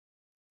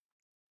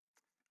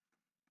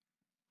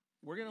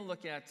We're going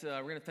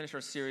to finish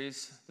our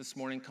series this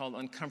morning called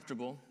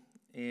Uncomfortable,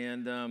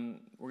 and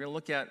we're going to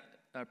look at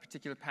a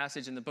particular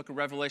passage in the book of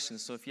Revelation.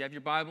 So if you have your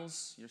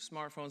Bibles, your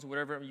smartphones,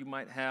 whatever you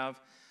might have,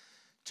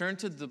 turn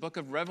to the book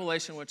of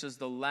Revelation, which is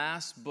the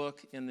last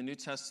book in the New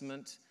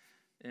Testament,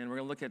 and we're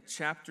going to look at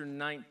chapter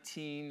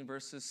 19,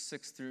 verses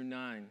 6 through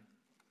 9.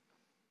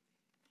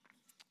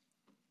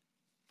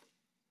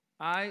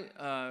 I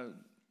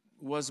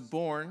was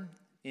born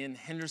in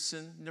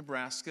Henderson,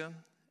 Nebraska.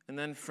 And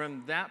then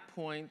from that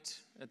point,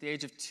 at the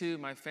age of 2,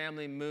 my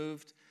family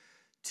moved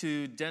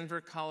to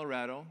Denver,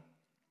 Colorado.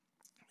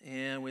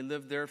 And we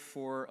lived there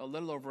for a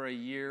little over a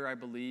year, I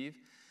believe.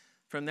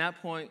 From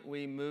that point,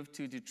 we moved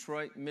to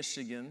Detroit,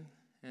 Michigan.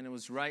 And it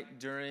was right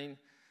during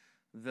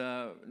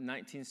the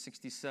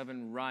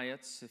 1967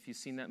 riots. If you've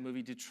seen that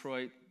movie,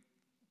 Detroit,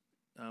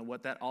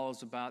 what that all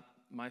is about,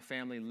 my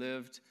family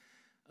lived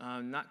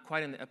not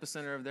quite in the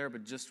epicenter of there,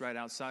 but just right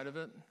outside of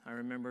it. I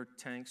remember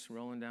tanks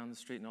rolling down the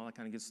street and all that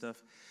kind of good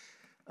stuff.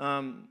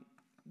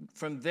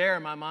 From there,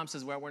 my mom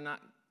says, well,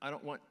 I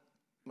don't want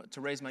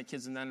to raise my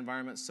kids in that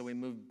environment, so we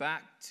moved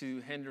back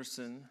to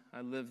Henderson.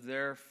 I lived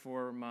there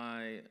for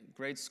my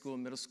grade school,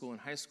 middle school,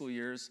 and high school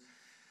years.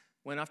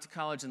 Went off to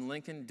college in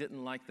Lincoln,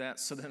 didn't like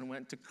that, so then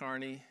went to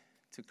Kearney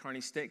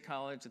State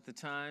College at the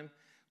time,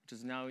 which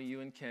is now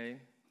UNK.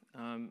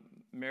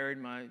 Married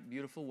my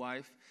beautiful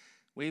wife.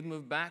 We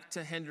moved back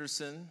to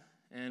Henderson,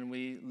 and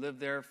we lived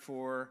there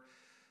for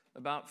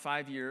about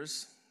 5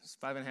 years,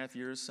 5.5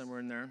 years, somewhere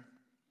in there.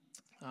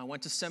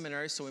 Went to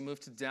seminary, so we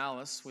moved to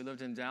Dallas. We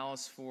lived in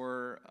Dallas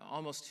for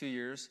almost 2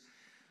 years.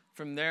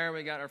 From there,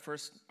 we got our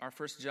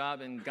first job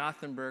in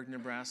Gothenburg,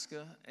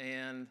 Nebraska,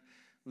 and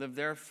lived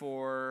there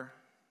for,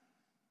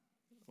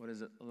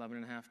 11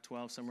 and a half,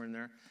 12, somewhere in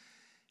there.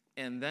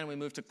 And then we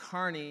moved to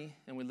Kearney,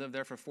 and we lived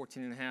there for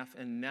 14 and a half,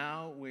 and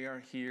now we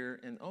are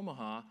here in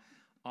Omaha,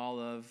 all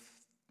of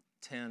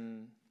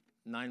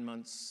 9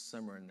 months,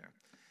 somewhere in there.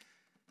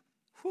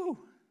 Whew,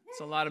 it's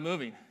a lot of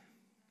moving.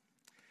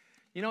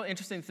 You know,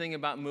 interesting thing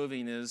about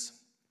moving is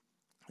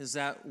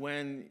that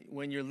when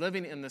you're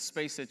living in the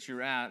space that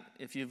you're at,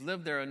 if you've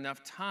lived there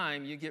enough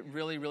time, you get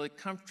really, really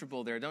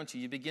comfortable there, don't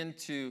you? You begin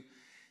to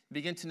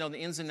know the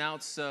ins and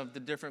outs of the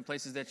different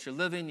places that you're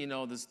living. You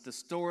know, the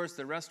stores,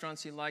 the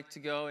restaurants you like to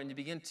go, and you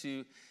begin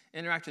to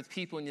interact with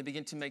people, and you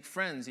begin to make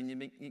friends, and you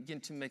begin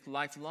to make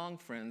lifelong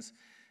friends.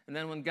 And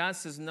then when God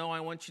says, no, I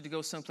want you to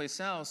go someplace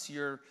else,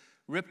 you're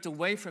ripped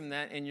away from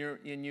that, and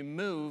you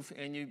move,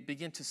 and you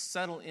begin to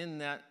settle in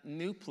that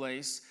new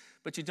place,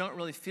 but you don't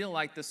really feel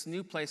like this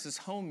new place is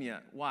home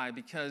yet. Why?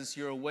 Because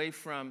you're away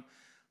from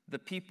the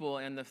people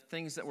and the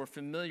things that were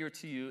familiar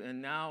to you, and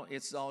now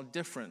it's all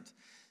different.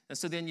 And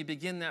so then you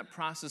begin that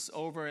process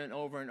over and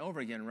over and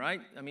over again,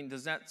 right? I mean,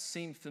 does that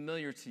seem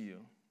familiar to you?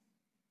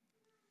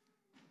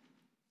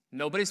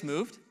 Nobody's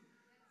moved?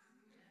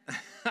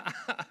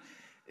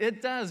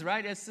 It does,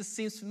 right? It just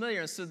seems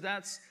familiar. So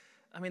that's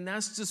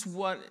just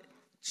what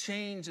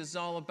change is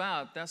all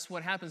about. That's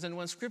what happens. And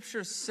when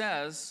Scripture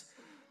says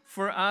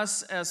for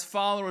us as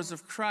followers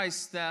of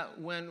Christ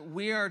that when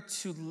we are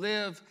to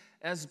live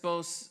as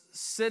both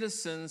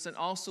citizens and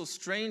also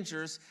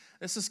strangers,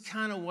 this is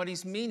kind of what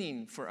he's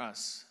meaning for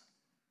us.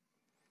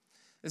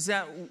 Is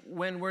that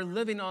when we're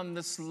living on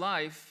this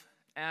life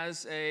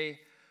as a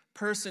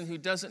person who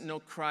doesn't know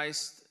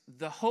Christ,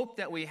 the hope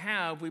that we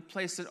have, we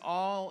place it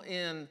all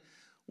in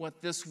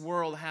what this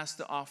world has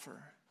to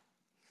offer.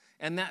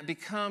 And that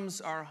becomes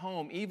our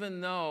home,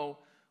 even though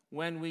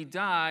when we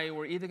die,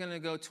 we're either going to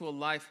go to a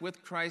life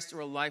with Christ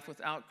or a life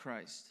without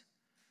Christ.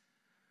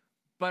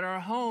 But our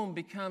home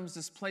becomes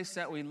this place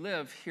that we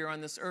live here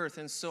on this earth.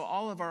 And so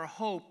all of our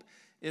hope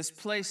is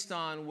placed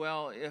on,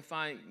 well, if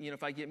I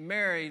get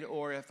married,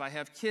 or if I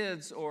have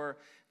kids, or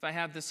if I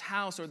have this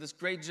house or this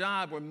great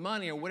job or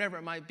money or whatever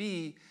it might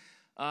be,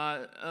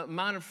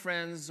 amount of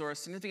friends or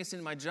significance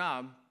in my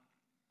job,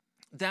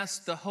 that's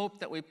the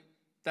hope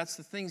that's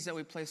the things that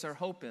we place our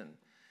hope in.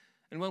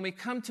 And when we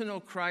come to know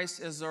Christ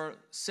as our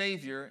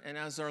Savior and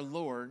as our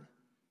Lord,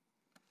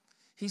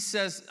 he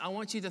says, I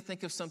want you to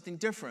think of something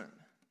different.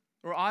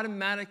 We're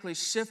automatically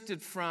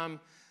shifted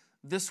from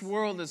this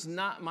world is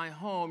not my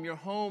home. Your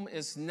home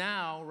is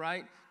now,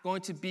 right,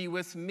 going to be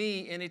with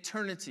me in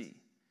eternity.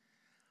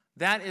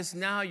 That is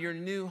now your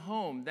new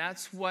home.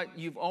 That's what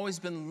you've always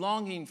been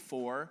longing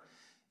for,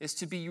 is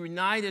to be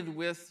united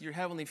with your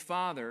Heavenly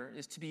Father,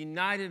 is to be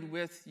united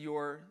with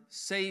your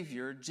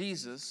Savior,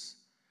 Jesus,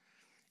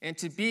 and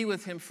to be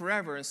with him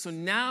forever. And so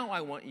now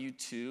I want you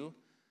to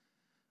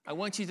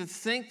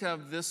think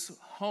of this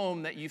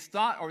home that you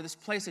thought, or this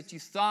place that you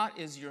thought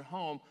is your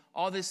home,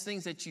 all these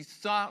things that you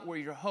thought were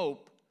your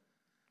hope.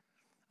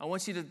 I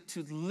want you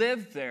to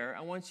live there.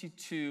 I want you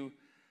to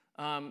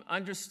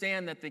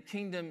understand that the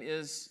kingdom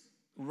is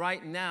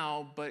right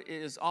now, but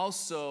it is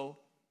also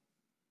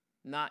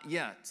not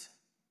yet.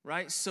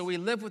 Right? So we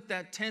live with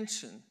that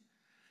tension.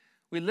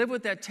 We live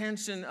with that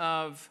tension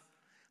of,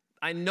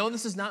 I know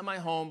this is not my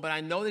home, but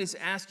I know that he's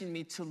asking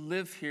me to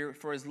live here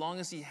for as long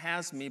as he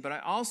has me. But I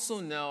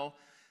also know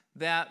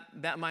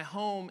that my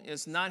home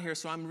is not here,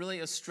 so I'm really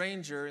a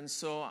stranger, and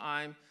so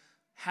I'm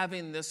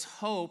having this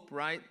hope,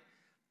 right,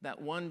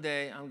 that one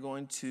day I'm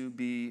going to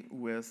be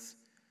with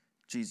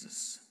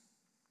Jesus.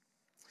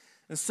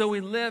 And so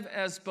we live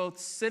as both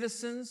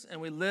citizens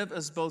and we live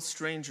as both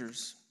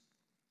strangers.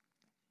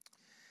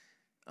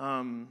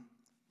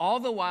 All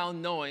the while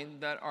knowing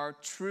that our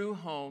true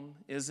home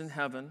is in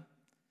heaven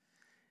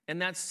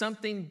and that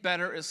something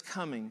better is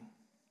coming,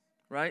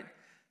 right?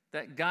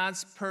 That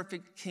God's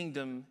perfect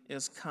kingdom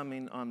is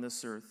coming on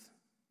this earth.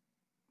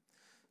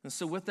 And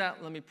so with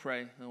that, let me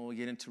pray, and we'll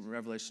get into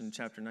Revelation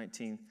chapter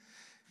 19.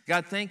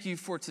 God, thank you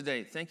for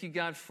today. Thank you,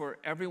 God, for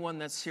everyone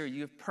that's here.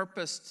 You have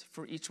purposed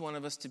for each one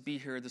of us to be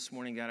here this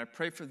morning, God. I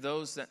pray for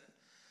those that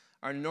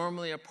are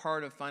normally a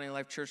part of Finding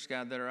Life Church,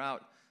 God, that are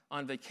out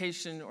on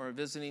vacation or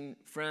visiting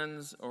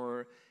friends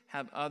or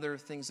have other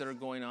things that are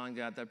going on,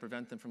 God, that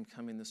prevent them from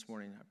coming this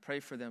morning. I pray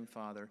for them,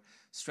 Father.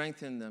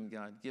 Strengthen them,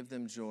 God. Give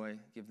them joy.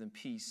 Give them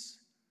peace.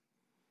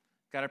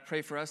 God, I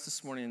pray for us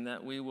this morning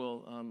that we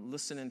will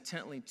listen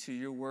intently to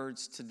your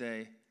words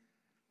today.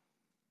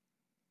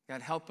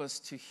 God, help us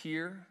to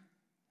hear.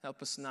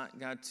 Help us not,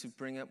 God, to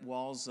bring up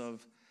walls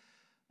of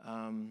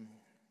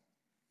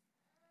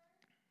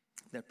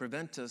that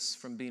prevent us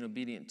from being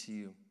obedient to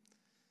you.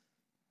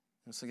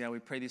 And so, God, we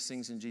pray these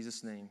things in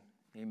Jesus' name.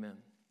 Amen.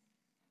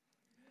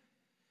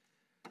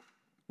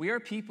 We are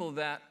people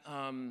that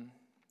are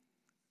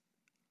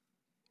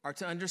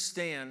to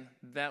understand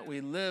that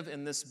we live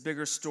in this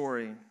bigger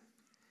story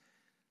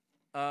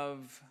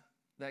of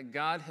that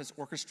God has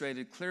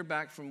orchestrated clear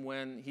back from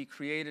when he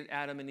created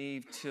Adam and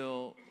Eve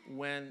till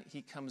when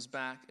he comes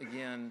back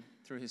again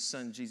through his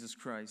son, Jesus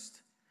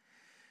Christ.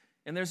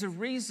 And there's a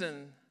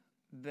reason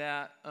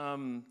that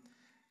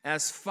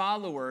as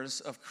followers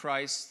of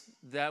Christ,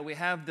 that we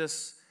have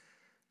this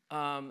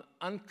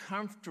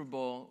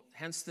uncomfortable,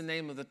 hence the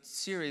name of the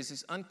series,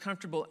 these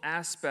uncomfortable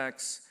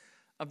aspects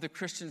of the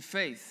Christian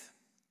faith.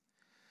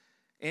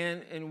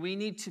 And we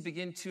need to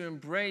begin to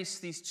embrace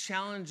these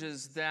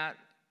challenges that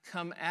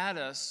come at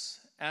us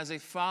as a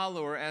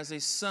follower, as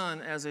a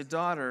son, as a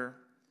daughter,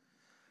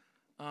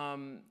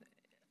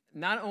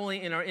 not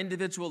only in our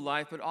individual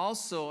life, but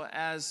also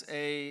as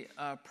a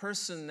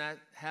person that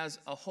has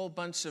a whole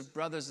bunch of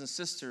brothers and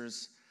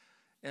sisters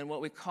in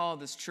what we call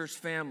this church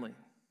family.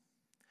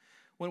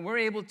 When we're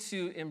able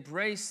to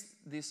embrace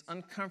this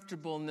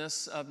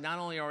uncomfortableness of not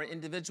only our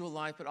individual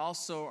life, but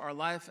also our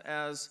life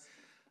as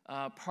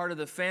part of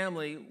the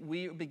family,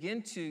 we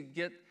begin to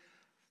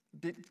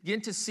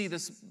see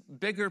this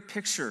bigger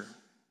picture,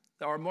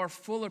 or more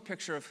fuller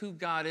picture of who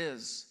God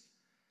is,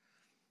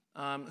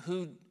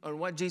 who or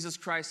what Jesus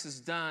Christ has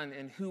done,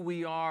 and who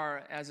we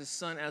are as a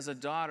son, as a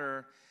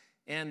daughter,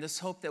 and this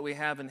hope that we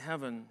have in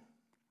heaven.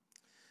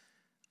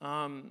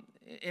 And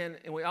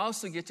we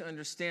also get to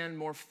understand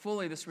more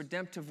fully this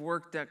redemptive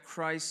work that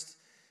Christ,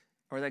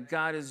 or that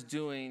God is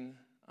doing,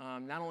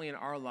 not only in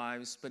our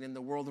lives, but in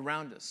the world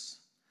around us.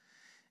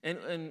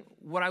 And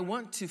what I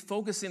want to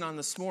focus in on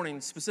this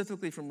morning,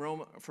 specifically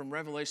from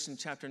Revelation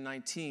chapter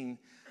 19,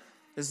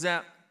 is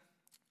that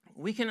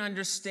we can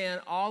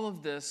understand all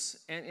of this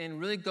and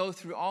really go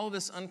through all of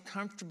this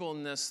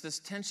uncomfortableness, this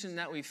tension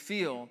that we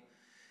feel,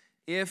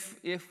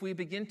 if we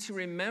begin to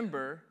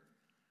remember,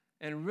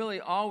 and really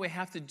all we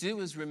have to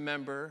do is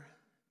remember,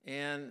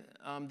 and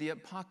the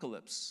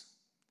apocalypse.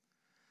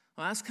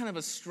 Well, that's kind of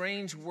a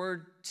strange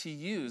word to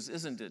use,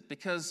 isn't it?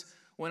 Because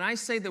when I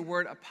say the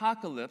word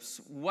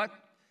apocalypse, what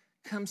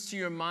comes to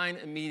your mind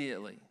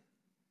immediately?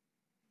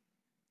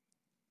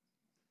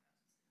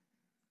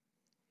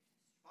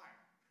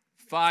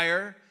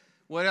 Fire.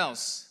 What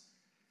else?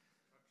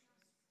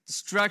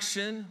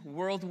 Destruction.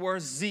 World War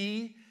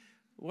Z.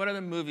 What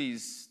other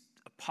movies?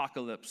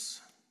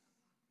 Apocalypse.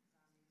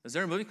 Is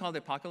there a movie called The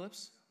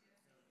Apocalypse?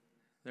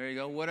 There you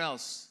go. What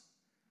else?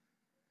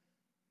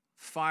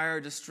 Fire,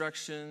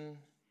 destruction,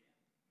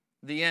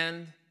 the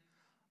end.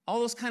 All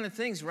those kind of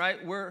things, right?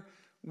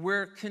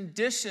 We're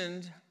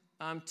conditioned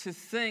to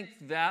think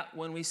that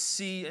when we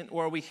see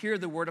or we hear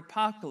the word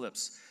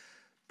apocalypse.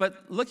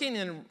 But looking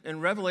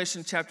in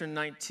Revelation chapter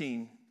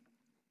 19,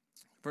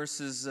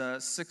 verses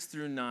 6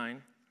 through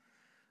 9,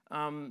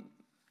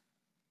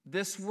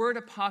 this word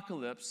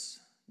apocalypse,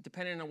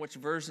 depending on which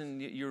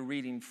version you're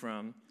reading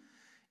from,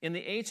 in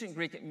the ancient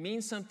Greek, it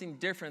means something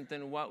different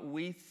than what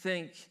we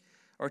think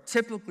or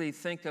typically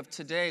think of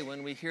today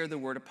when we hear the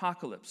word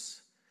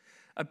apocalypse.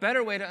 A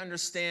better way to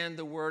understand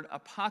the word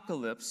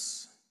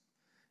apocalypse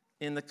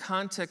in the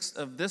context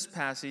of this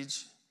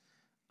passage,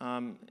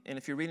 and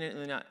if you're reading it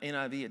in the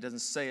NIV, it doesn't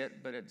say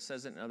it, but it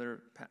says it in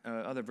other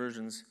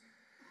versions.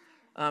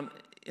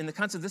 In the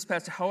context of this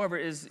passage, however,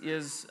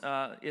 it's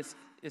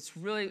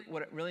really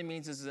what it really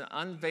means is an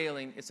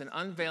unveiling. It's an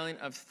unveiling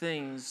of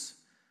things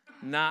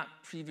not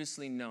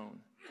previously known.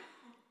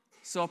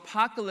 So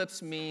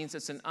apocalypse means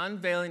it's an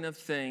unveiling of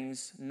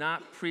things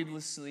not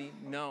previously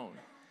known.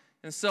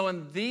 And so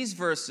in these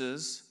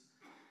verses,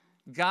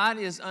 God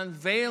is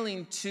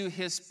unveiling to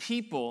his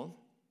people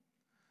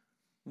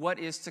what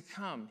is to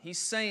come. He's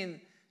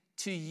saying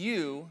to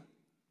you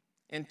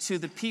and to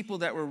the people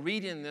that were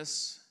reading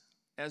this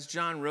as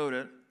John wrote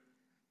it,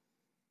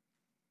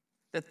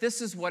 that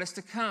this is what is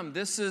to come.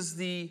 This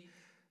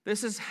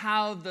is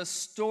how the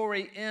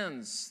story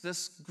ends.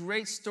 This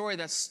great story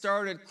that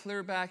started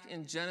clear back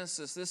in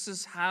Genesis. This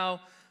is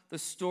how the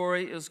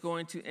story is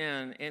going to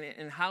end.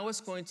 And how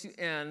it's going to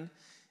end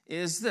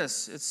is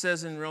this. It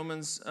says in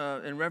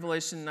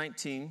Revelation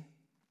 19,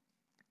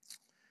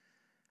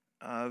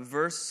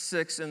 verse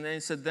 6, and then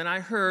it said, "Then I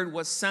heard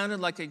what sounded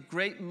like a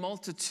great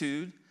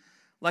multitude,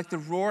 like the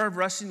roar of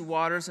rushing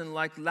waters and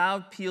like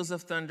loud peals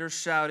of thunder,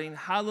 shouting,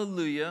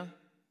 'Hallelujah!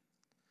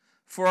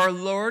 For our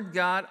Lord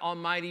God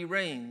Almighty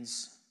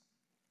reigns.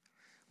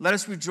 Let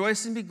us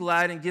rejoice and be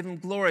glad and give him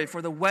glory,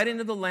 for the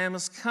wedding of the Lamb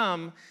has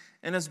come,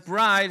 and his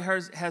bride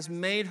has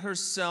made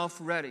herself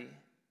ready.'"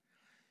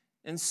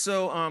 And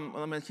so,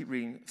 let me keep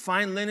reading.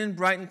 "Fine linen,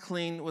 bright and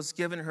clean, was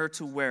given her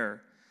to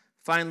wear.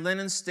 Fine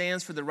linen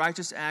stands for the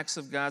righteous acts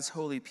of God's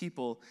holy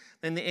people.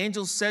 Then the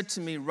angel said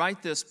to me,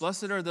 'Write this,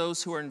 blessed are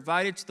those who are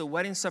invited to the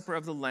wedding supper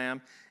of the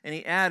Lamb.' And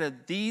he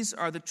added, 'These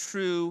are the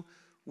true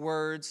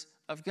words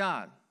of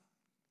God.'"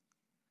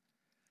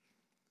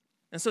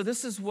 And so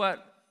this is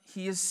what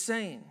he is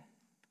saying,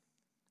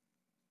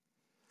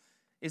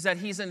 is that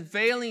he's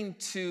unveiling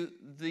to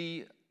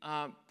the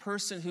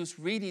person who's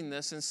reading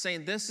this and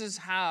saying, this is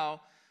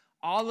how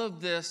all of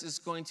this is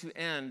going to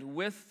end,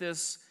 with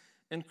this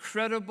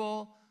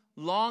incredible,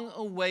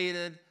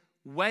 long-awaited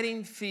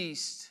wedding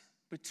feast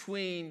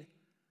between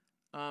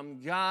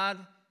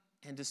God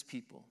and his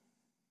people.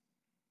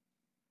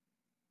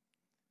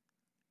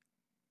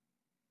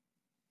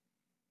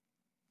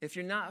 If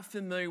you're not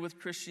familiar with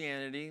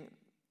Christianity,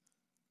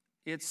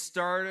 it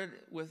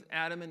started with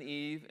Adam and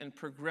Eve and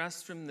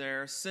progressed from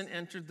there. Sin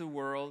entered the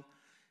world,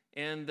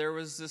 and there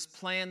was this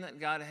plan that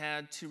God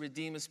had to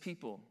redeem his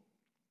people.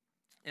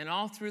 And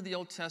all through the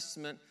Old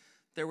Testament,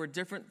 there were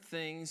different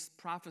things,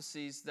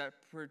 prophecies that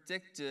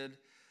predicted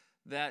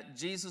that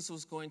Jesus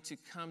was going to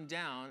come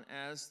down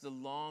as the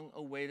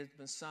long-awaited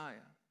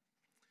Messiah.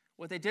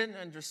 What they didn't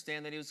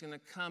understand, that he was going to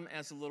come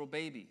as a little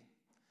baby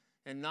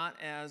and not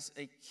as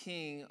a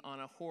king on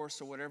a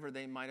horse or whatever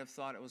they might have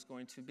thought it was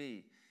going to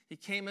be. He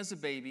came as a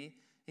baby,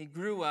 he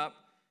grew up,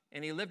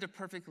 and he lived a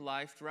perfect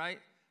life, right?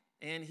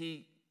 And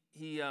he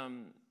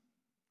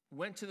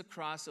went to the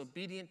cross,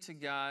 obedient to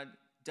God,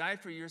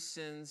 died for your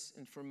sins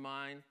and for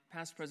mine,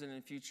 past, present,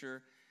 and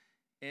future,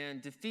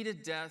 and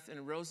defeated death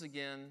and rose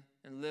again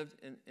and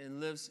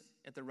lives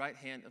at the right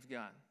hand of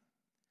God.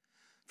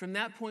 From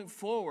that point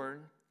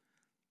forward,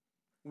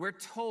 we're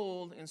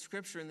told in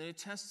Scripture in the New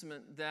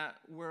Testament that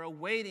we're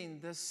awaiting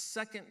this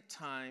second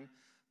time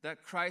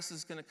that Christ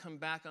is going to come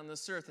back on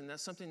this earth, and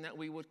that's something that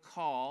we would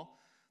call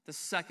the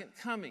second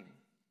coming.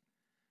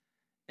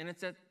 And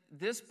it's at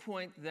this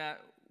point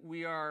that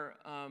we are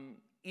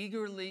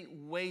eagerly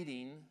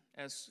waiting,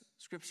 as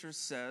Scripture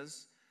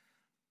says,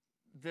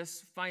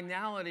 this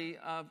finality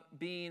of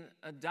being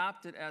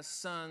adopted as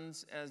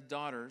sons, as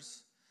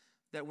daughters,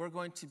 that we're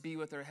going to be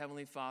with our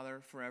Heavenly Father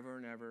forever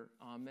and ever.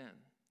 Amen.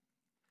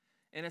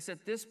 And it's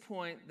at this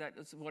point that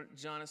it's what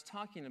John is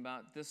talking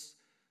about, this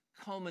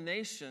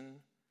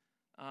culmination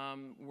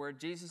where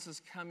Jesus is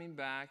coming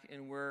back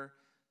and we're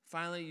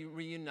finally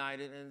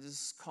reunited, and it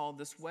is called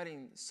this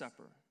wedding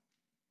supper,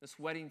 this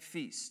wedding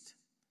feast.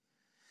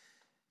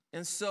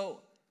 And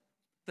so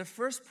the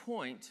first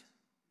point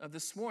of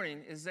this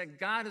morning is that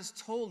God has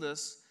told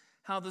us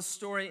how the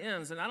story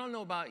ends. And I don't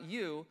know about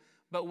you,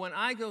 but when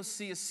I go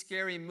see a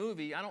scary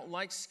movie, I don't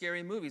like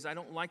scary movies. I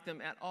don't like them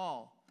at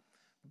all.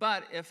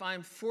 But if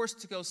I'm forced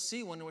to go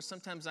see one, or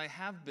sometimes I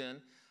have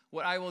been,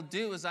 what I will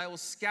do is I will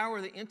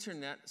scour the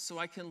internet so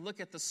I can look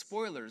at the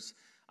spoilers.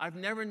 I've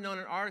never known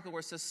an article where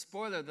it says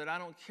spoiler that I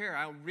don't care.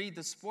 I'll read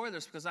the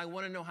spoilers because I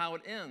want to know how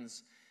it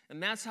ends.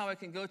 And that's how I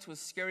can go to a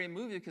scary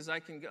movie, because I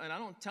can go, and I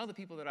don't tell the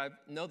people that I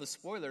know the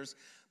spoilers,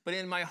 but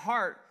in my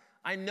heart,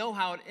 I know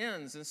how it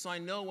ends. And so I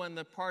know when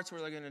the parts where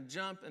they're going to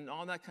jump and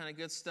all that kind of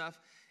good stuff.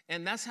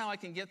 And that's how I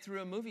can get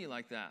through a movie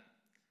like that.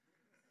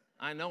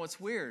 I know it's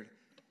weird,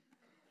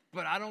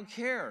 but I don't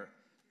care.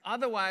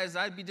 Otherwise,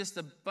 I'd be just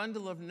a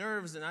bundle of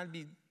nerves, and I'd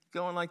be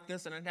going like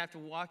this, and I'd have to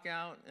walk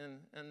out,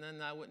 and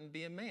then I wouldn't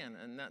be a man,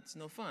 and that's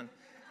no fun.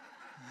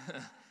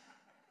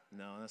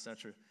 No, that's not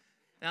true.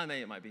 Now,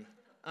 maybe it might be.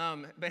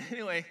 But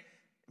anyway,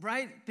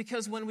 right?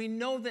 Because when we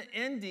know the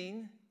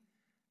ending,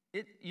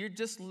 you're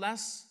just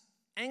less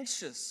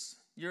anxious.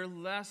 You're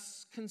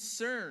less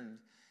concerned.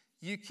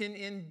 You can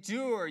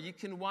endure. You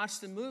can watch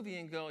the movie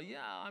and go, yeah,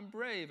 I'm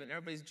brave, and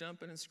everybody's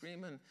jumping and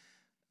screaming.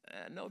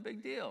 No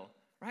big deal.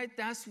 Right?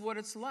 That's what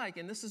it's like.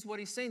 And this is what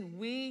he's saying.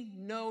 We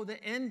know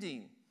the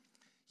ending.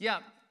 Yeah,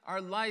 our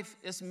life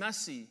is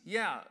messy.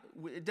 Yeah,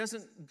 it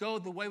doesn't go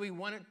the way we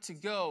want it to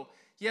go.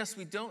 Yes,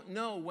 we don't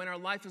know when our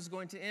life is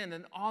going to end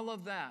and all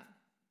of that.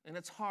 And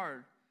it's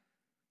hard.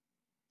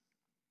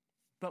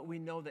 But we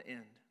know the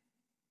end.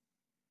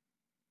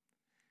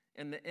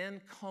 And the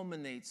end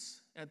culminates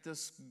at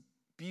this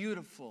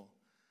beautiful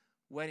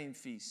wedding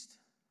feast.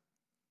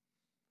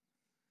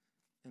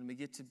 And we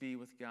get to be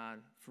with God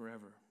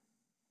forever.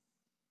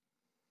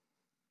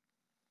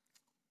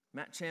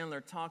 Matt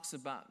Chandler talks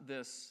about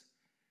this,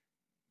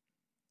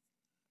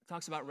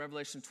 talks about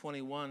Revelation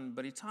 21,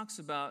 but he talks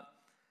about,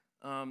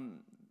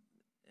 and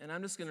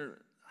I'm just going to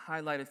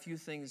highlight a few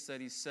things that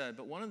he said,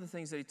 but one of the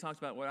things that he talked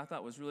about, what I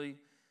thought was really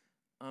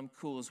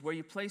cool, is where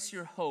you place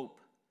your hope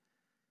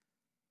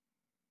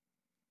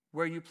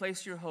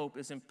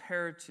is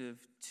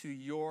imperative to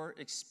your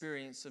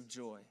experience of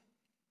joy.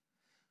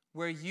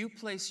 Where you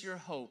place your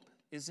hope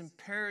is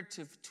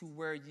imperative to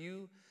where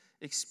you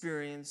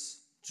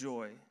experience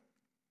joy.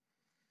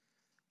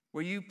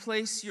 Where you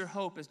place your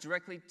hope is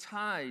directly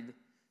tied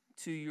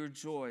to your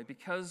joy,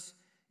 because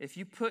if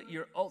you put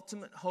your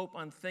ultimate hope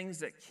on things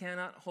that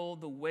cannot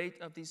hold the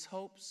weight of these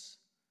hopes,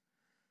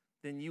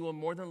 then you will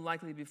more than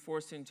likely be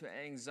forced into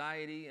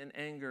anxiety and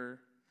anger,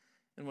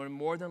 and will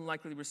more than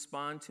likely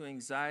respond to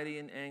anxiety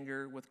and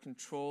anger with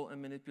control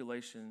and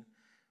manipulation,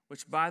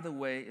 which, by the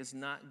way, is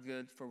not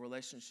good for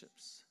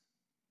relationships.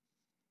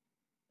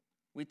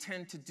 We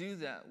tend to do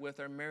that with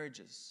our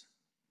marriages.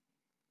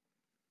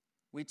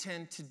 We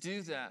tend to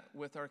do that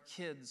with our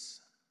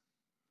kids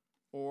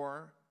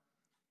or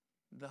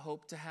the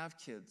hope to have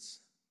kids.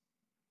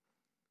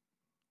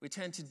 We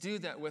tend to do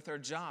that with our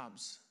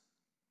jobs.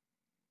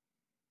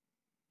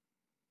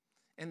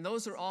 And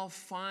those are all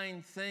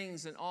fine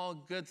things and all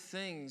good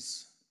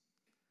things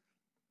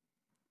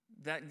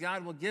that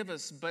God will give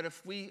us. But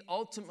if we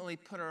ultimately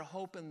put our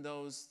hope in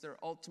those, they're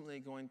ultimately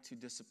going to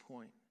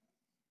disappoint.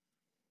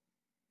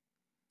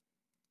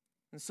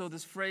 And so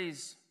this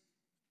phrase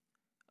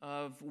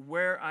of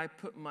where I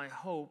put my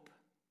hope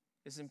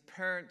is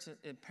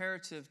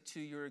imperative to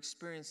your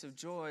experience of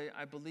joy,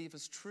 I believe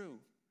is true.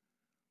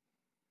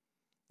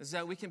 Is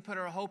that we can put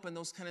our hope in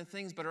those kind of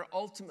things, but our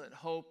ultimate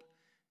hope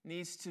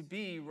needs to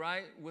be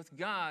right with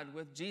God,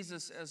 with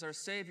Jesus as our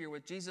Savior,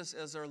 with Jesus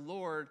as our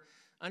Lord,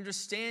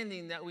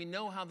 understanding that we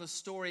know how the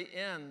story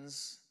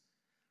ends,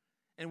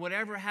 and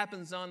whatever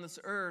happens on this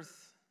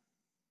earth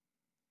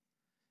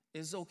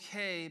is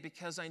okay,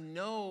 because I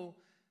know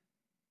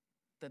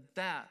that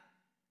that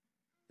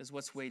is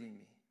what's waiting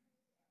me.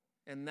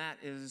 And that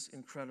is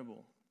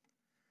incredible.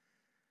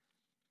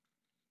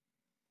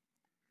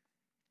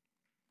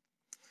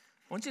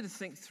 I want you to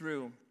think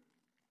through,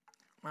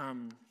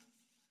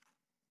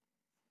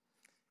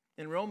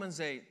 in Romans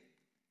 8,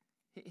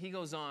 he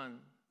goes on,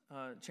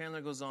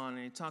 Chandler goes on,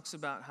 and he talks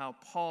about how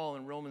Paul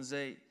in Romans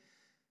 8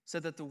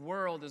 said that the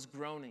world is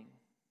groaning.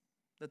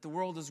 That the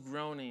world is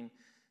groaning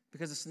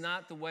because it's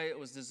not the way it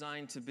was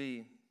designed to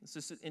be. It's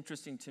just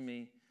interesting to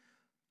me.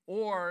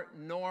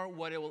 Nor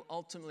what it will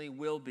ultimately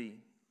will be.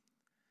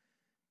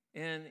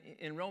 And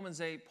in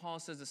Romans 8, Paul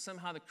says that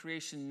somehow the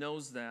creation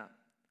knows that.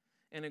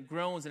 And it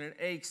groans and it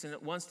aches and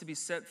it wants to be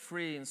set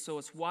free. And so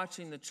it's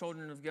watching the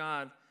children of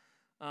God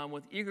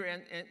with eager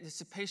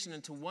anticipation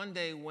into one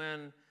day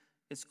when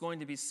it's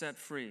going to be set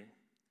free.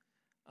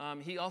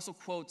 He also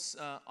quotes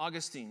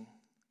Augustine,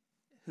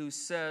 who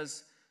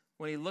says,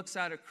 when he looks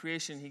out at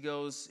creation, he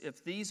goes,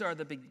 if these are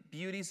the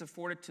beauties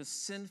afforded to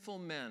sinful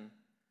men,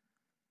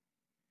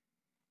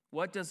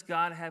 what does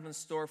God have in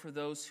store for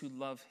those who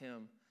love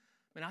him?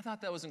 I mean, I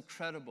thought that was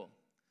incredible.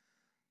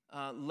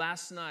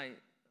 Last night,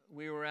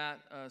 we were at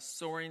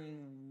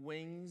Soaring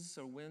Wings,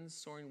 the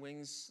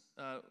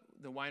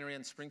winery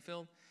in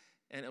Springfield,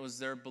 and it was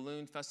their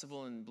balloon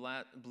festival and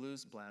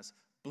blues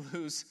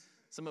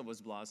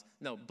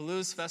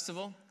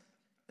festival.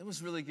 It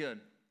was really good.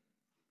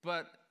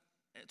 But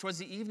towards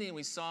the evening,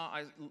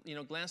 I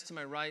glanced to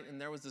my right,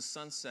 and there was the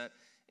sunset,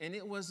 and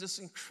it was just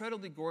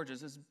incredibly gorgeous.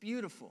 It was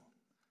beautiful.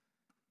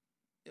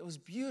 It was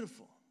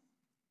beautiful.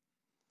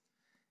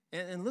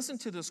 And listen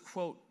to this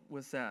quote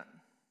with that,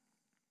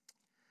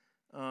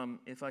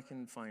 if I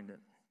can find it.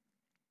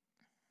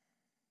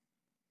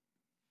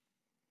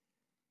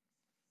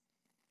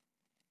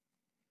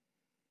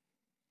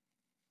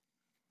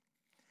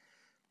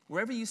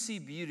 Wherever you see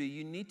beauty,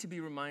 you need to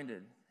be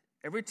reminded.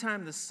 Every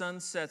time the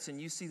sun sets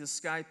and you see the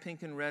sky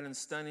pink and red and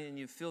stunning, and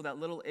you feel that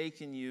little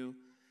ache in you,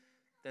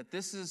 that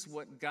this is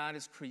what God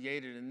has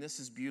created and this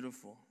is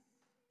beautiful.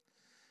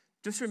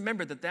 Just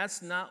remember that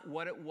that's not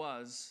what it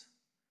was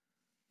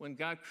when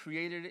God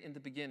created it in the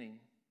beginning,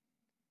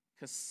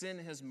 because sin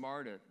has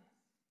marred it.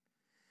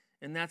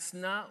 And that's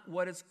not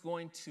what it's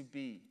going to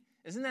be.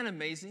 Isn't that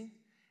amazing?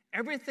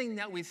 Everything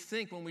that we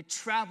think when we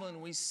travel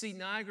and we see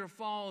Niagara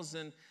Falls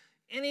and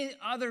any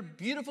other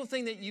beautiful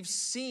thing that you've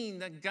seen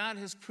that God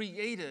has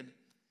created,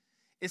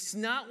 it's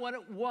not what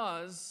it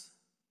was,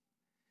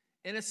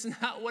 and it's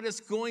not what it's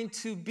going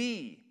to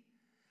be.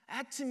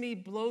 That to me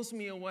blows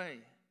me away.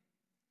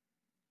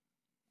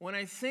 When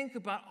I think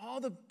about all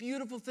the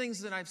beautiful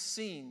things that I've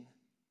seen,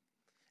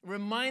 it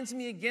reminds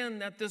me again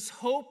that this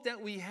hope that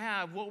we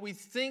have, what we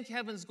think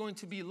heaven's going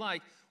to be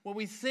like, what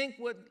we think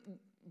what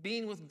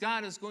being with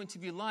God is going to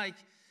be like,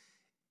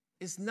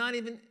 is not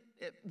even,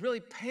 it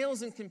really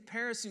pales in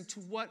comparison to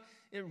what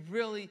it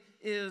really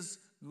is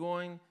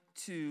going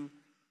to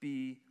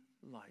be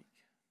like.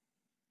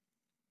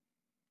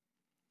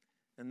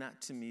 And that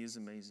to me is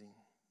amazing.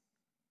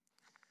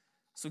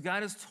 So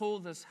God has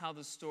told us how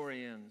the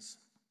story ends.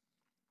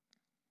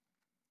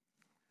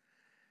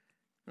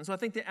 And so I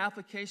think the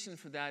application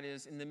for that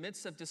is, in the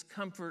midst of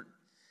discomfort,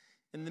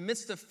 in the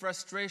midst of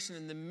frustration,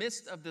 in the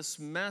midst of this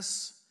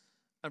mess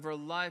of our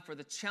life or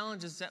the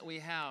challenges that we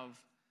have,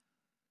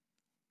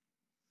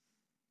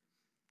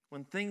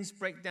 when things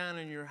break down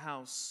in your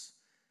house,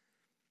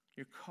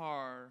 your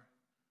car,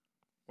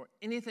 or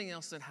anything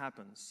else that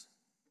happens,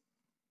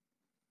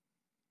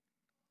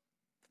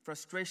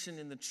 frustration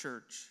in the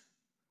church,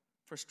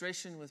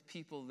 frustration with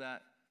people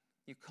that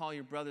you call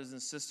your brothers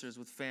and sisters,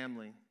 with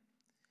family,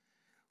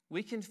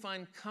 we can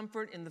find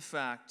comfort in the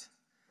fact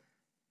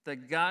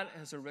that God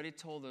has already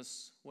told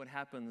us what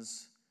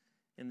happens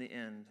in the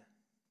end.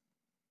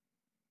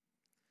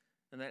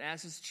 And that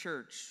as His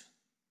church,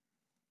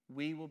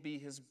 we will be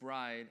His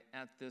bride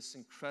at this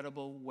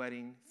incredible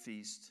wedding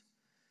feast.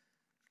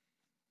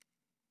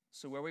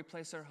 So where we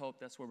place our hope,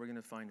 that's where we're going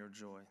to find our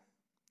joy.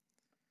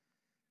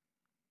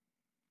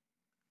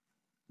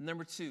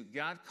 Number 2,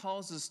 God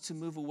calls us to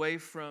move away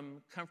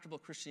from comfortable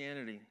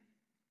Christianity.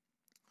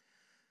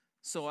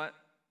 So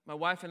my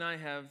wife and I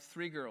have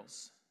 3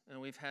 girls, and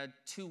we've had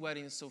 2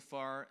 weddings so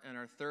far, and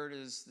our third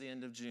is the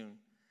end of June.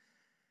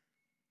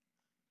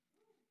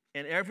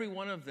 And every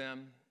one of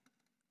them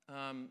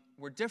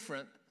were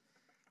different,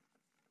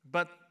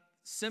 but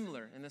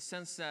similar in the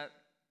sense that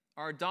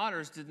our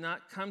daughters did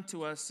not come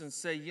to us and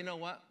say, you know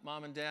what,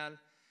 Mom and Dad,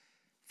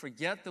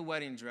 forget the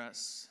wedding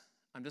dress.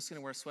 I'm just going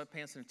to wear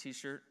sweatpants and a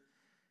T-shirt,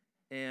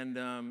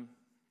 and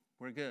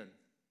we're good,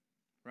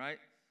 right?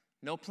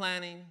 No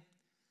planning.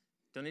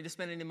 Don't need to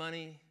spend any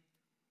money.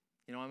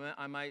 You know,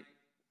 I might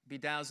be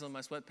dazzled in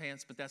my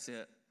sweatpants, but that's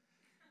it.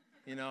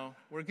 You know,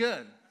 we're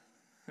good.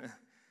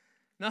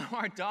 No,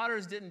 our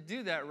daughters didn't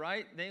do that,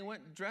 right? They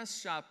went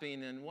dress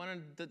shopping and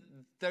wanted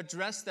the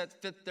dress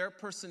that fit their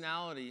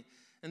personality.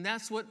 And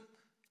that's what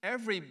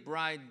every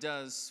bride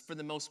does for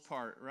the most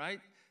part, right?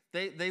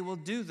 They will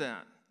do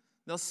that.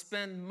 They'll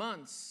spend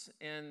months,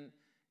 and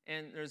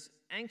there's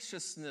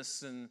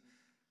anxiousness, and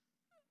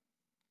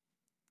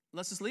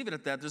let's just leave it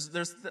at that.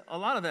 There's a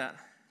lot of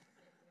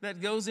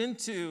that goes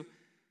into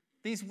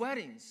these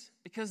weddings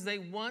because they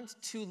want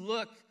to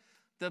look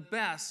the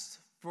best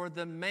for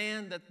the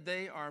man that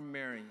they are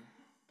marrying.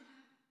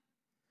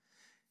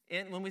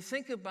 And when we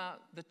think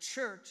about the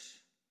church,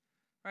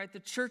 right, the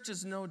church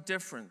is no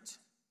different.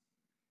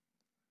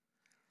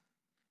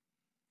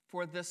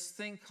 For this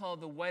thing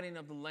called the wedding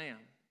of the Lamb,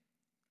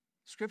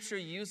 Scripture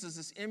uses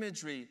this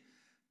imagery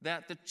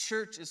that the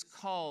church is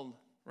called,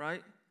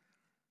 right?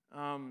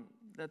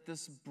 That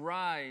this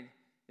bride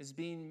is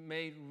being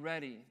made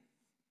ready.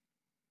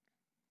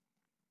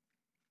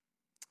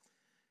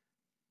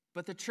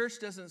 But the church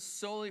doesn't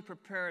solely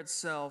prepare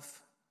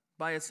itself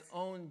by its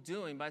own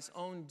doing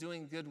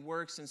good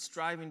works and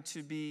striving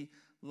to be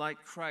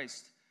like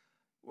Christ.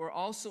 We're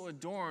also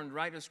adorned,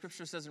 right, as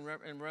Scripture says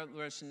in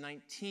Revelation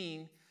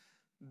 19,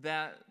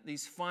 that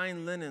these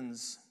fine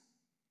linens,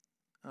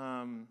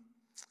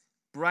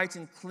 bright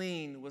and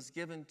clean, was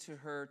given to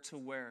her to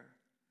wear.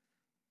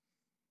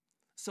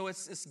 So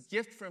it's this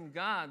gift from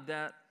God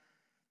that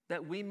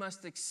we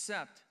must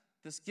accept,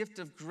 this gift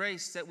of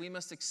grace that we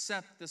must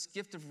accept, this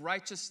gift of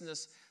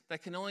righteousness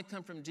that can only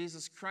come from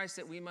Jesus Christ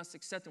that we must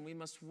accept and we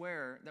must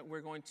wear, that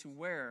we're going to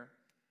wear.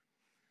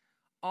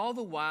 All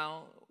the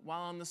while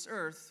on this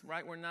earth,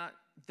 right, we're not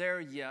there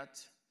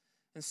yet.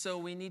 And so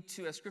we need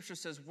to, as Scripture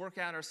says, work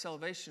out our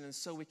salvation. And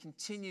so we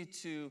continue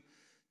to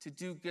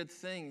do good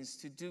things,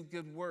 to do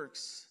good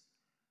works,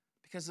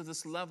 because of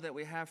this love that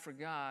we have for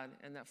God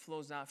and that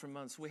flows out from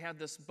us. We have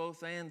this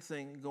both and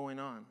thing going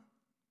on.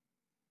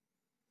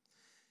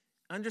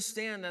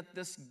 Understand that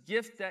this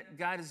gift that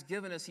God has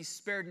given us, He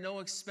spared no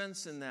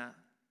expense in that.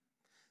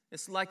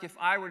 It's like if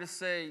I were to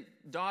say,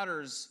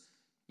 daughters,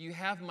 you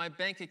have my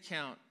bank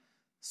account,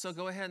 so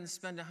go ahead and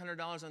spend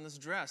 $100 on this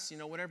dress,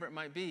 whatever it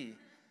might be.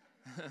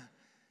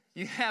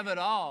 You have it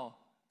all.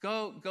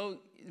 Go,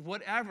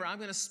 whatever. I'm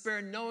going to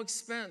spare no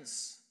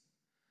expense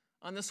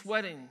on this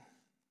wedding,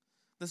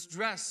 this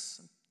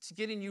dress, to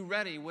getting you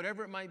ready,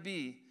 whatever it might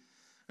be.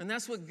 And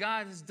that's what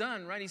God has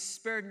done, right? He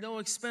spared no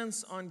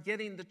expense on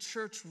getting the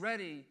church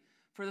ready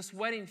for this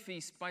wedding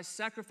feast by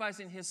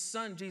sacrificing His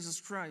Son, Jesus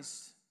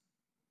Christ.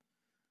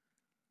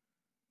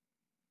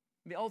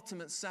 The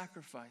ultimate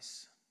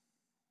sacrifice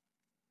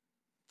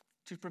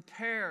to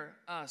prepare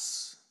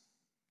us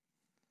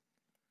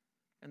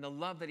and the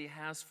love that He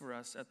has for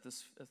us at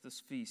this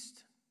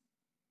feast.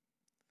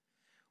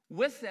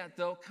 With that,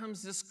 though,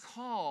 comes this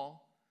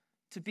call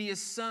to be His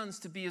sons,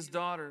 to be His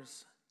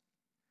daughters.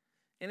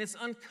 And it's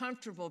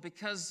uncomfortable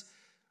because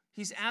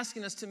He's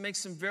asking us to make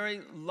some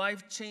very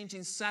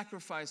life-changing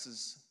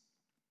sacrifices.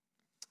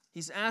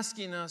 He's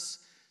asking us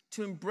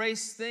to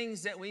embrace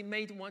things that we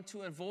may want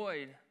to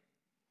avoid.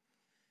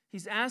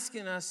 He's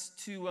asking us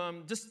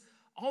to just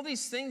all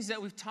these things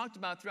that we've talked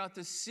about throughout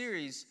this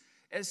series.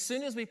 As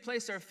soon as we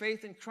place our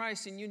faith in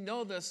Christ, and you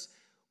know this,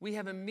 we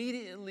have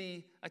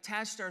immediately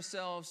attached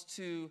ourselves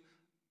to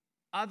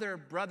other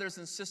brothers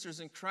and sisters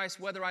in Christ,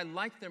 whether I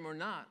like them or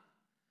not.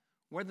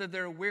 Whether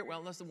they're weird,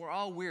 well, listen, we're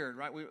all weird,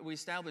 right? We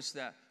established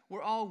that.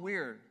 We're all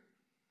weird.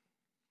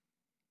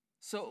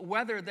 So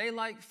whether they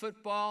like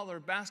football or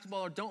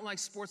basketball or don't like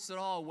sports at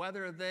all,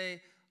 whether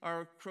they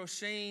are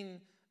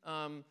crocheting,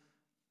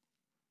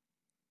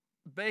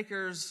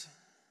 bakers,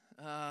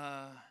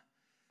 I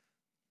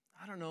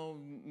don't know,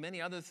 many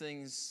other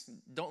things,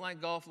 don't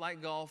like golf,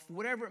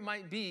 whatever it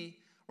might be,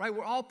 right?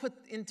 We're all put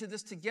into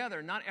this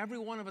together. Not every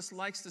one of us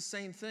likes the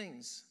same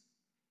things.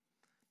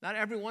 Not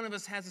every one of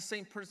us has the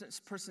same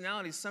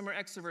personality. Some are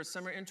extroverts,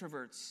 some are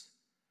introverts.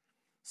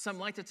 Some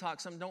like to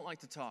talk, some don't like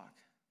to talk.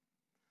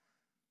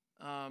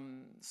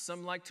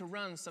 Some like to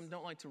run, some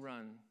don't like to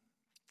run.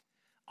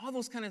 All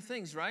those kind of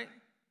things, right?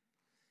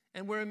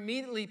 And we're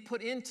immediately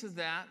put into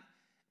that,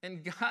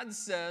 and God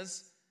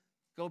says,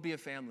 go be a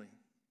family.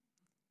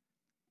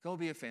 Go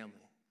be a family.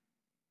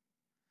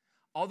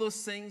 All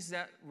those things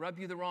that rub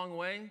you the wrong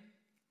way,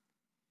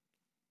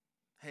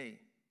 hey,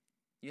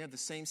 you have the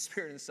same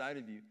Spirit inside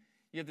of you.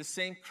 You have the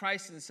same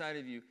Christ inside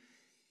of you.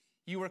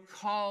 You were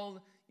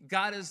called,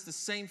 God is the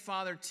same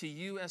Father to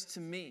you as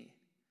to me.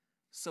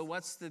 So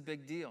what's the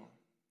big deal?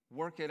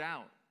 Work it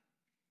out.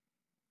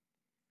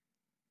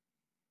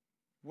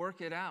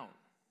 Work it out.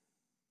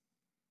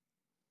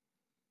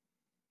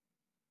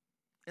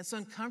 It's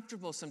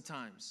uncomfortable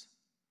sometimes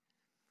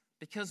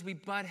because we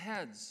butt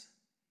heads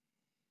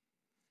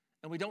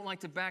and we don't like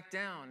to back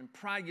down, and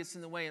pride gets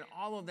in the way, and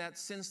all of that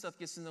sin stuff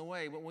gets in the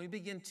way. But when we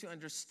begin to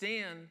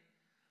understand,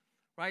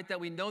 right, that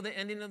we know the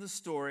ending of the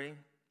story,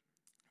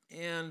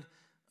 and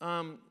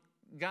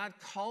God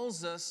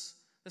calls us,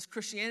 this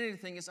Christianity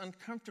thing is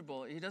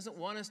uncomfortable. He doesn't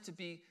want us to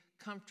be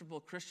comfortable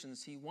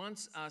Christians. He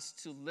wants us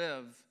to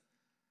live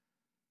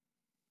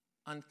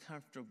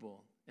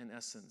uncomfortable in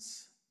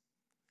essence.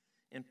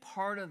 And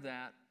part of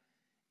that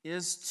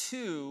is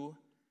to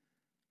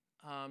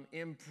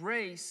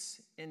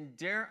embrace, and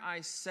dare I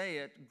say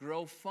it,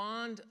 grow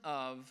fond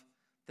of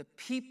the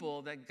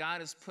people that God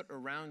has put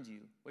around you,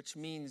 which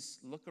means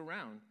look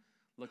around.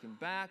 Looking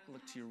back,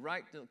 look to your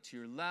right, look to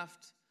your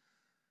left,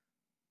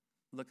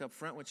 look up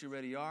front, what you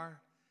already are,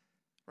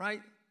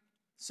 right?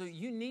 So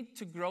you need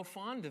to grow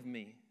fond of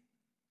me.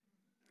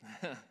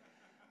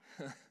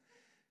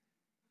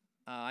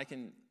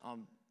 I'll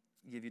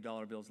give you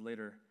dollar bills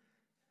later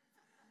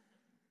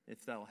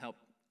if that'll help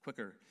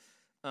quicker.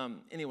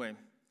 Anyway,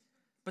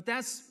 but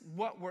that's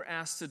what we're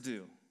asked to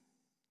do.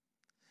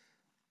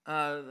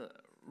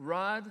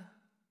 Rod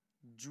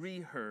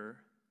Dreher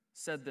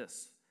said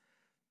this: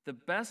 the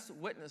best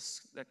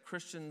witness that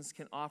Christians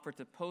can offer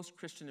to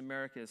post-Christian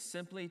America is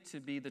simply to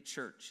be the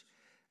church,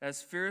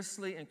 as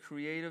fiercely and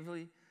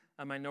creatively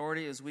a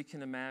minority as we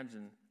can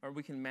imagine, or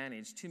we can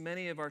manage. Too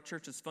many of our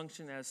churches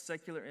function as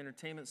secular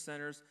entertainment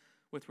centers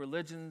with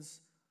religious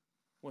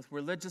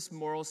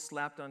morals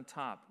slapped on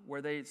top,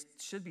 where they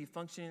should be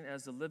functioning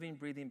as the living,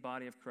 breathing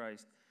body of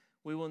Christ.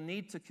 We will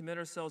need to commit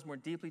ourselves more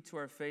deeply to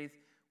our faith.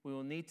 We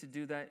will need to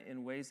do that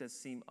in ways that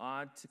seem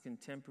odd to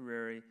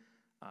contemporary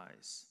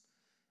eyes.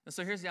 And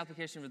so here's the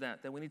application for that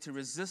we need to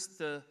resist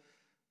the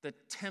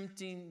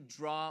tempting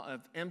draw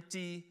of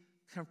empty,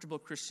 comfortable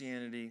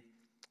Christianity,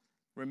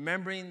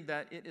 remembering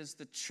that it is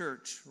the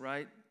church,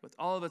 right, with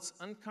all of its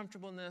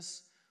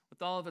uncomfortableness,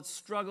 with all of its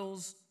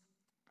struggles,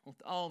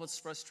 with all of its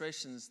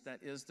frustrations, that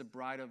is the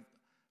bride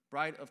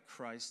of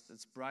Christ,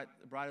 it's the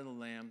bride of the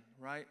Lamb,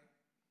 right?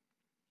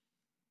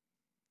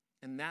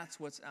 And that's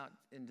what's out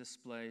in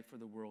display for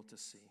the world to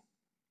see.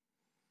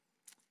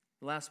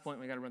 The last point,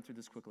 we got to run through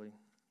this quickly.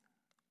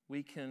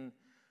 We can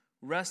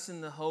rest in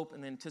the hope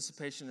and the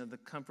anticipation of the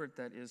comfort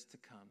that is to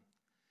come.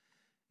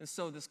 And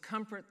so this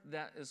comfort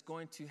that is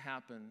going to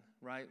happen,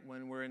 right,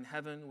 when we're in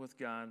heaven with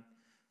God,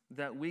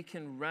 that we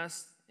can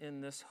rest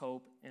in this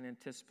hope and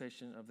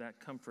anticipation of that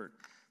comfort.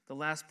 The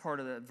last part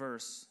of that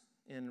verse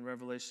in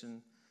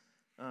Revelation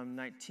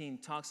 19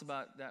 talks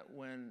about that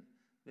when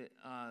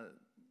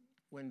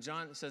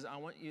John says,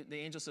 the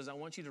angel says, I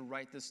want you to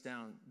write this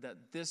down, that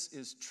this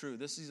is true.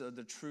 This is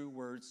the true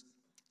words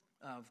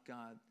of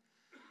God.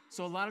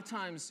 So a lot of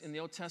times in the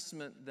Old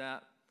Testament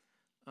that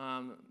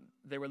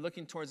they were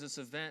looking towards this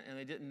event and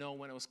they didn't know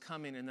when it was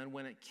coming. And then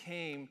when it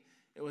came,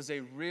 it was a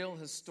real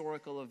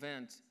historical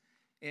event.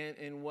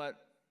 And what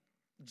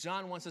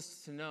John wants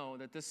us to know,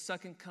 that this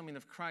second coming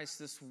of Christ,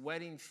 this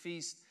wedding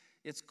feast,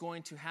 it's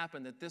going to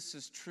happen, that this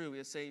is true.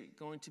 It's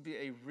going to be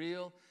a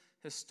real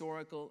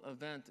historical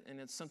event, and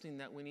it's something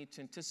that we need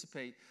to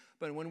anticipate.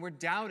 But when we're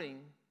doubting,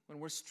 when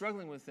we're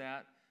struggling with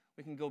that,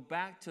 we can go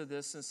back to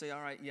this and say,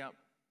 all right, yep,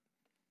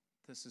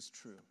 this is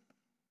true.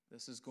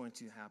 This is going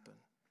to happen.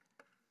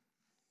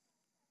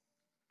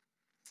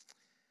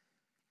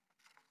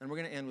 And we're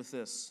going to end with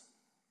this.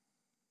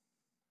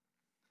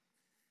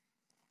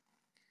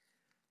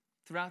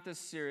 Throughout this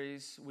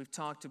series, we've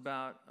talked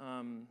about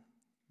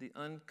the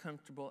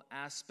uncomfortable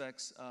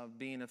aspects of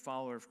being a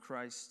follower of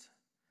Christ.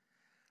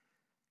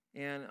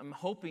 And I'm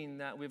hoping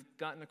that we've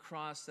gotten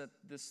across that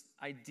this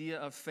idea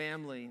of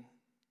family,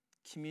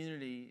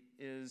 community,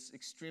 is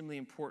extremely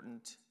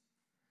important.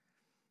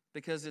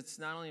 Because it's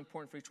not only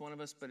important for each one of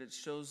us, but it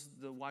shows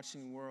the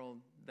watching world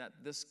that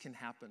this can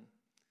happen.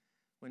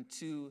 When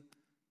two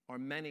or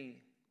many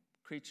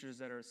creatures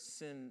that are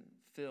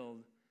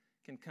sin-filled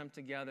can come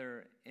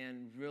together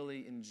and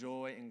really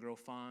enjoy and grow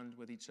fond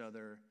with each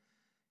other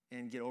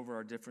and get over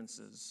our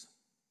differences.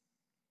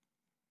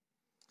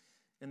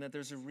 And that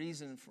there's a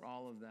reason for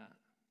all of that.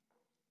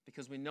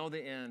 Because we know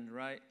the end,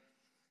 right?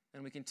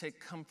 And we can take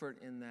comfort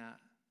in that.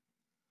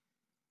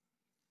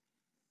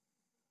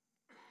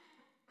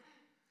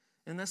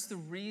 And that's the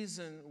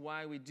reason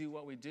why we do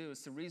what we do.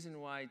 It's the reason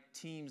why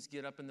teams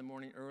get up in the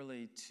morning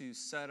early to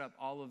set up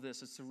all of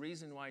this. It's the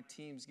reason why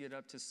teams get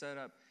up to set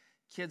up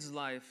Kids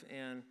Life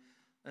and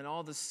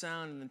all the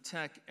sound and the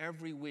tech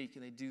every week,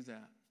 and they do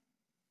that.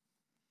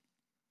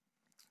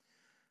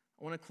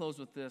 I want to close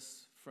with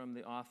this from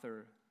the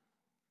author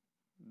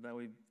that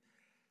we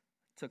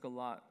took a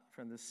lot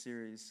from this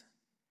series.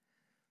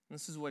 And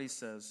this is what he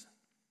says.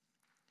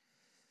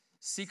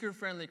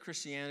 Seeker-friendly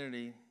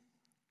Christianity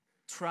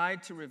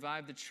tried to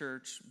revive the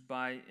church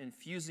by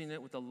infusing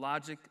it with the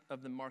logic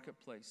of the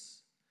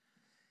marketplace.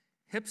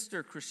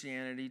 Hipster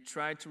Christianity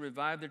tried to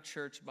revive the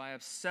church by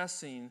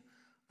obsessing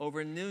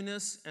over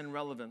newness and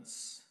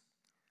relevance.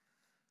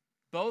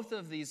 Both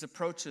of these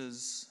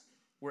approaches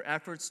were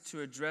efforts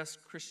to address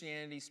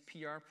Christianity's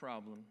PR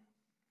problem,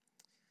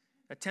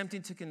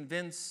 attempting to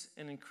convince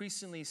an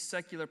increasingly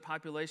secular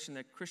population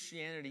that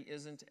Christianity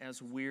isn't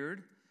as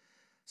weird,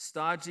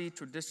 stodgy,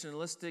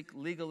 traditionalistic,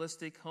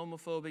 legalistic,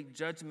 homophobic,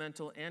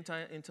 judgmental,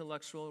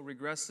 anti-intellectual,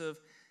 regressive,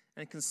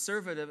 and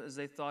conservative as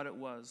they thought it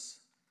was.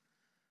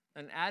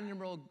 An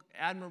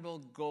admirable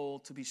goal,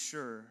 to be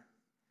sure.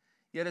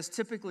 Yet, as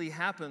typically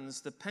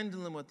happens, the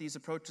pendulum with these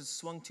approaches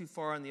swung too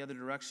far in the other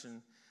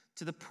direction,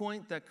 to the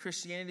point that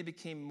Christianity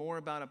became more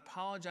about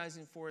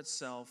apologizing for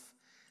itself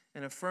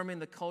and affirming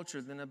the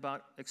culture than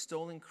about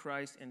extolling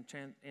Christ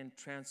and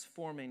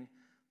transforming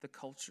the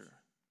culture.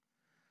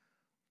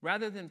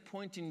 Rather than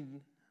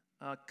pointing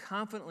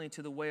confidently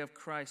to the way of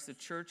Christ, the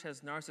church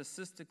has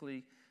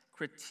narcissistically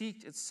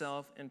critiqued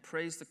itself and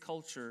praised the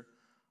culture,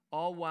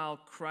 all while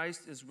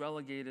Christ is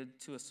relegated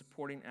to a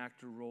supporting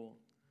actor role.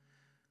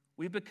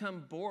 We've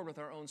become bored with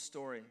our own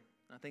story.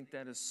 I think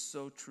that is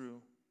so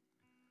true.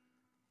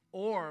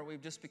 Or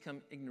we've just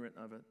become ignorant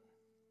of it.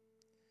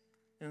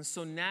 And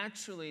so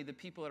naturally, the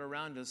people that are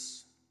around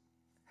us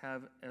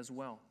have as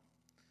well.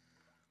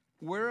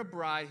 We're a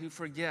bride who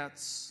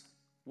forgets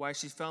why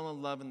she fell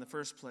in love in the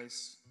first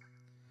place.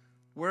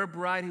 We're a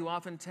bride who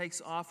often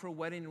takes off her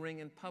wedding ring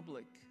in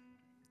public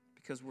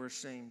because we're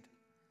ashamed.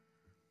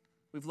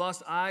 We've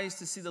lost eyes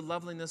to see the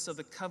loveliness of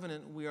the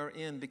covenant we are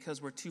in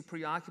because we're too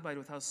preoccupied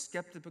with how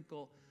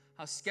skeptical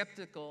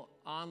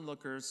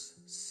onlookers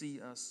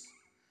see us.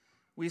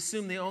 We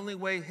assume the only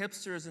way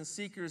hipsters and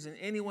seekers and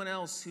anyone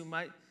else who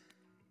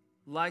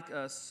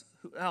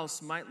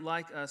else might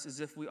like us is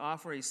if we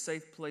offer a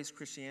safe place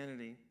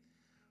Christianity,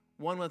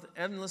 one with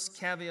endless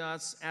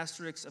caveats,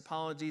 asterisks,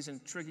 apologies,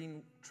 and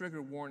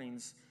trigger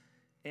warnings,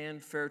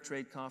 and fair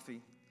trade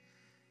coffee.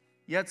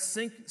 Yet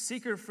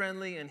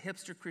seeker-friendly and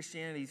hipster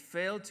Christianity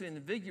failed to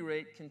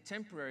invigorate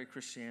contemporary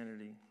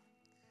Christianity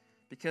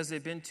because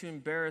they've been too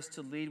embarrassed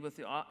to lead with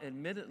the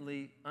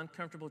admittedly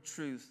uncomfortable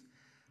truth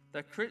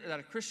that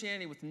a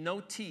Christianity with no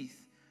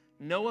teeth,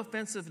 no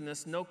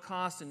offensiveness, no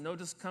cost, and no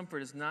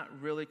discomfort is not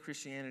really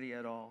Christianity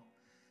at all.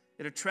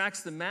 It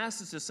attracts the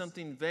masses to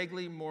something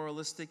vaguely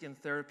moralistic and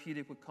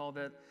therapeutic. We call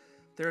that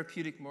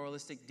therapeutic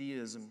moralistic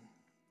deism.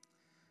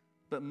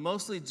 But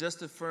mostly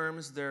just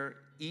affirms their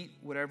eat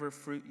whatever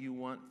fruit you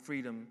want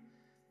freedom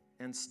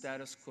and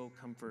status quo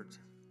comfort.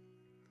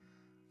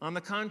 On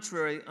the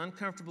contrary,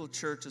 uncomfortable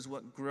church is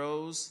what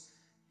grows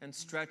and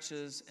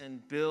stretches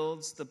and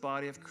builds the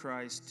body of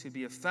Christ to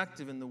be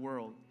effective in the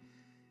world.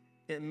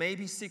 It may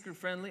be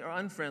seeker-friendly or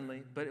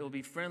unfriendly, but it will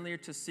be friendlier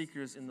to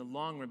seekers in the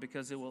long run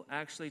because it will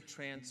actually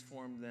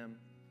transform them.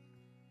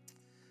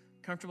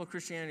 Comfortable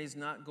Christianity is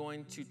not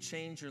going to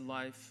change your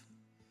life.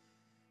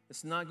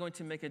 It's not going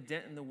to make a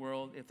dent in the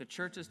world. If the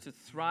church is to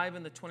thrive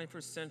in the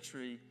 21st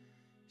century,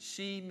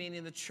 she,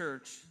 meaning the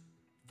church,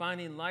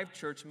 finding Life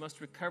Church,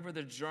 must recover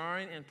the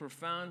jarring and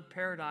profound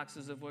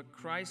paradoxes of what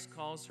Christ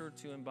calls her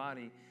to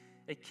embody.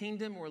 A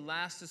kingdom where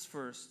last is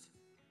first,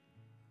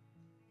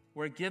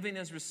 where giving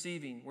is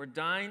receiving, where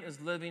dying is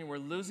living, where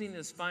losing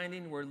is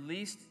finding, where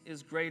least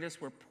is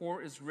greatest, where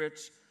poor is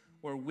rich,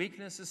 where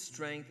weakness is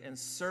strength, and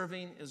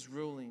serving is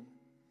ruling.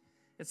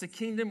 It's a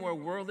kingdom where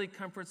worldly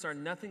comforts are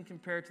nothing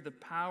compared to the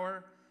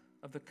power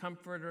of the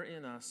Comforter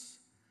in us,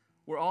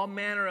 where all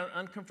manner of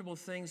uncomfortable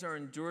things are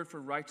endured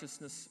for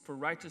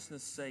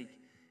righteousness' sake.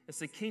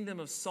 It's a kingdom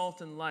of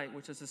salt and light,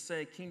 which is to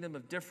say, a kingdom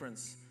of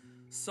difference.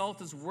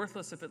 Salt is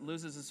worthless if it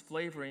loses its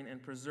flavoring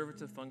and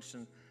preservative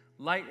function.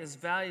 Light is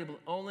valuable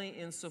only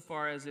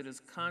insofar as it is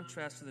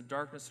contrast to the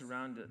darkness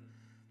around it.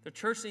 The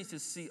church needs to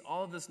see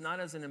all of this not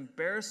as an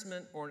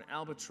embarrassment or an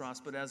albatross,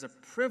 but as a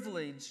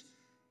privilege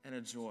and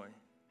a joy.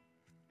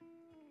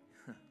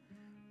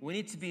 We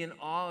need to be in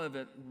awe of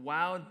it,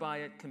 wowed by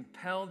it,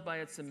 compelled by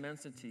its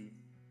immensity.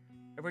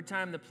 Every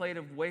time the plate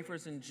of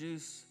wafers and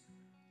juice,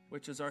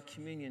 which is our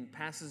communion,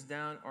 passes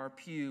down our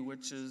pew,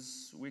 which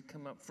is we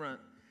come up front.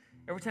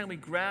 Every time we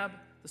grab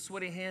the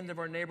sweaty hand of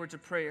our neighbor to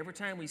pray. Every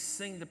time we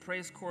sing the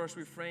praise chorus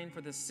refrain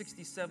for the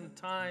 67th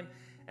time,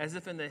 as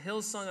if in the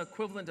Hillsong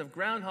equivalent of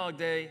Groundhog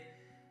Day,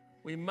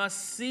 we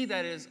must see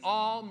that it is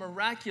all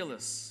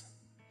miraculous.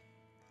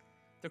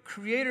 The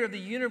creator of the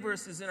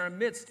universe is in our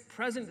midst,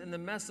 present in the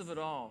mess of it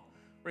all.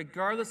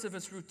 Regardless of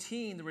its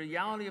routine, the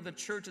reality of the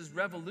church is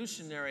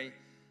revolutionary.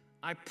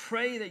 I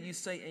pray that you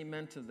say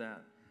amen to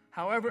that.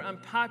 However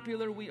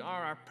unpopular we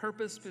are, our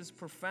purpose is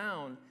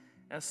profound.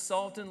 As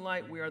salt and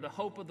light, we are the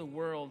hope of the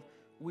world.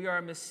 We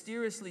are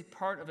mysteriously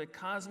part of a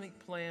cosmic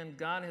plan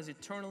God has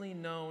eternally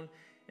known,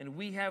 and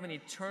we have an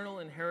eternal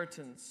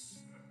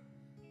inheritance.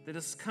 The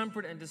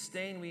discomfort and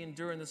disdain we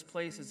endure in this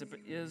place is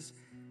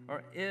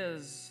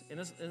in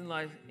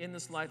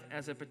this life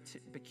as a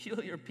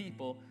peculiar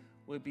people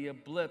would be a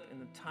blip in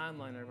the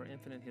timeline of our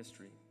infinite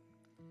history.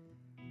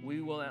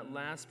 We will at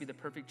last be the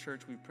perfect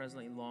church we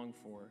presently long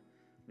for,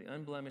 the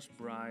unblemished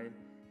bride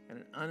and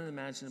an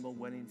unimaginable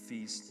wedding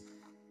feast,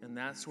 and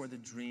that's where the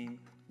dream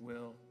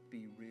will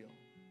be real.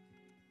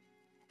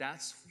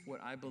 That's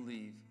what I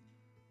believe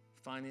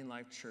Finding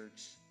Life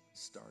Church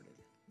started.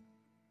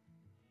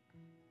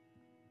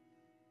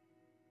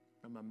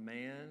 From a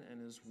man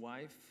and his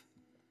wife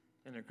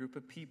and a group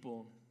of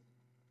people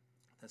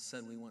that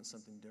said we want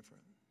something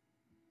different.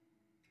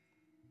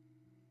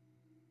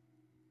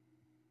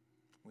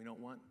 We don't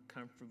want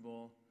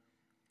comfortable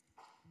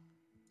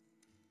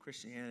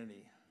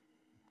Christianity.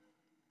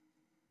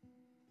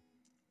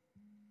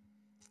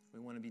 We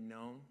want to be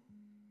known.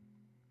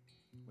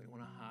 We don't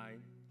want to hide.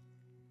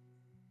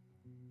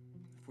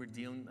 If we're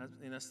dealing,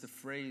 and that's the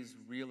phrase,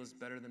 real is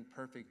better than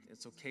perfect.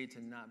 It's okay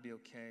to not be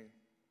okay.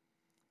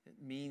 It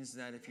means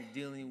that if you're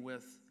dealing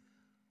with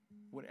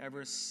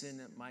whatever sin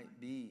it might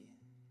be,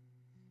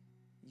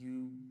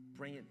 you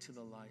bring it to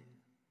the light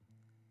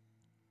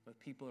with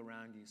people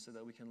around you so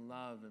that we can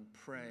love and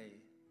pray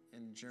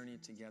and journey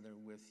together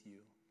with you.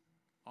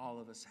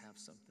 All of us have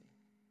something.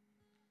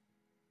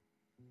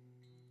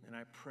 And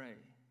I pray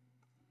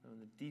in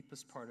the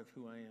deepest part of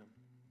who I am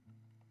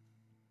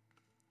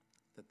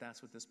that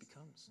that's what this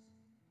becomes.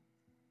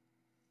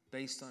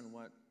 Based on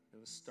what it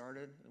was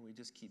started, and we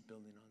just keep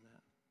building on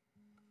that.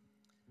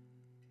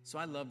 So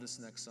I love this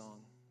next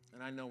song,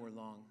 and I know we're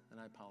long, and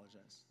I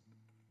apologize.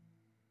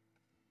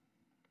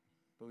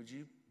 But would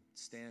you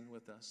stand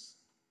with us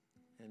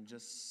and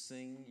just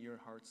sing your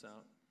hearts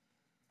out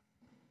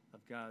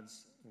of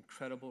God's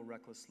incredible,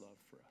 reckless love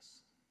for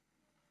us?